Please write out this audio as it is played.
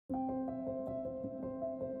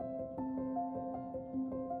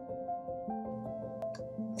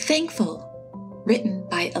Thankful, written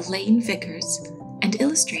by Elaine Vickers and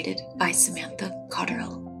illustrated by Samantha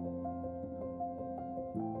Cotterill.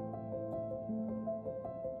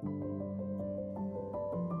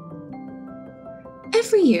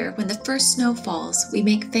 Every year when the first snow falls, we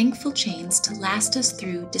make thankful chains to last us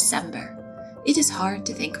through December. It is hard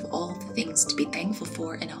to think of all the things to be thankful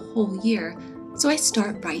for in a whole year, so I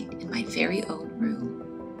start right in my very own room.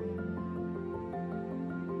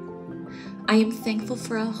 I am thankful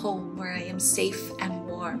for a home where I am safe and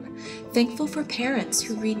warm, thankful for parents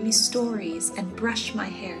who read me stories and brush my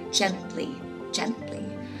hair gently, gently,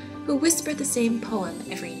 who whisper the same poem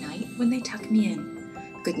every night when they tuck me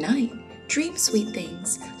in. Good night, dream sweet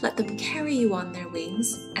things, let them carry you on their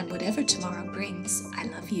wings, and whatever tomorrow brings, I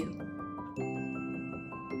love you.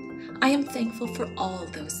 I am thankful for all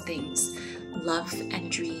those things, love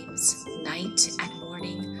and dreams, night and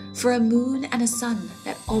morning, for a moon and a sun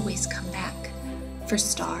that always come back, for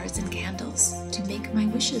stars and candles to make my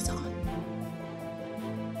wishes on.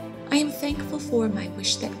 I am thankful for my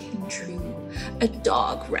wish that came true, a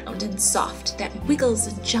dog round and soft that wiggles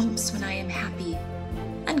and jumps when I am happy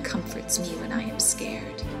and comforts me when I am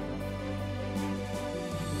scared.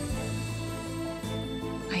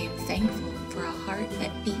 I am thankful for a heart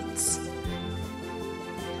that beats,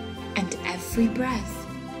 and every breath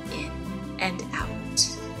in and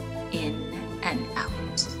out, in and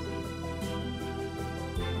out.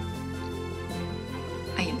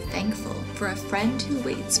 I am thankful for a friend who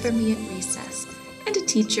waits for me at recess and a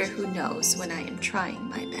teacher who knows when I am trying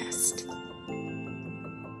my best.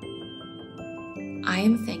 I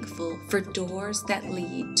am thankful for doors that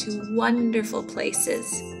lead to wonderful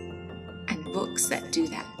places and books that do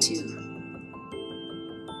that too.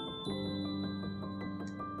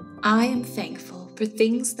 I am thankful for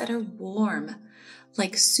things that are warm,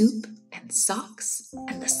 like soup and socks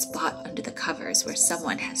and the spot under the covers where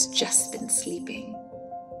someone has just been sleeping.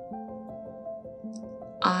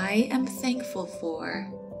 I am thankful for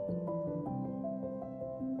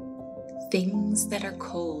things that are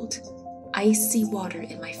cold, icy water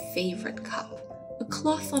in my favorite cup, a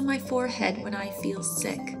cloth on my forehead when I feel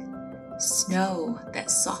sick, snow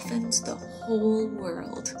that softens the whole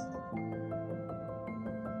world.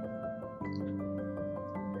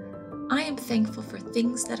 I am thankful for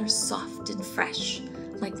things that are soft and fresh,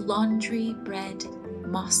 like laundry, bread,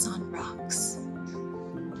 moss on rocks.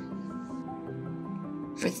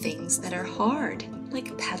 For things that are hard,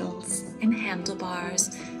 like pedals and handlebars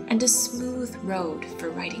and a smooth road for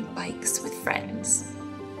riding bikes with friends.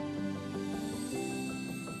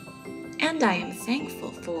 And I am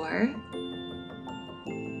thankful for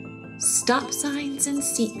stop signs and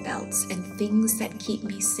seat belts and things that keep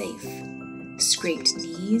me safe, scraped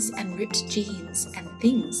knees and ripped jeans and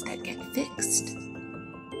things that get fixed.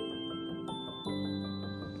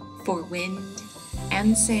 For wind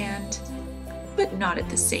and sand, but not at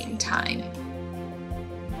the same time.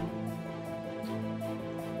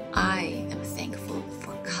 I am thankful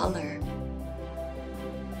for color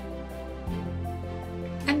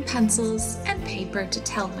and pencils and paper to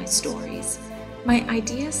tell my stories. My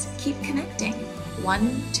ideas keep connecting,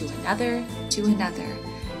 one to another,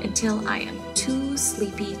 until I am too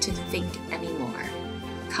sleepy to think anymore.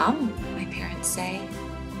 Come, my parents say,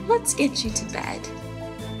 let's get you to bed.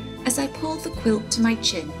 As I pull the quilt to my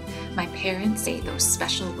chin, my parents say those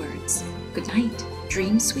special words. Good night,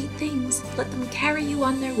 dream sweet things, let them carry you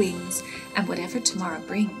on their wings, and whatever tomorrow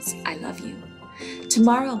brings, I love you.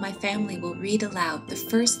 Tomorrow my family will read aloud the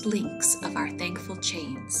first links of our thankful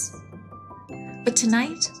chains. But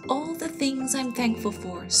tonight, all the things I'm thankful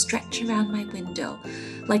for stretch around my window,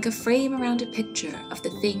 like a frame around a picture of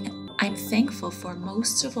the thing I'm thankful for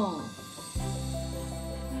most of all.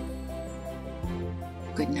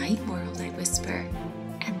 Good night, world, I whisper,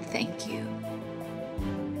 and thank you.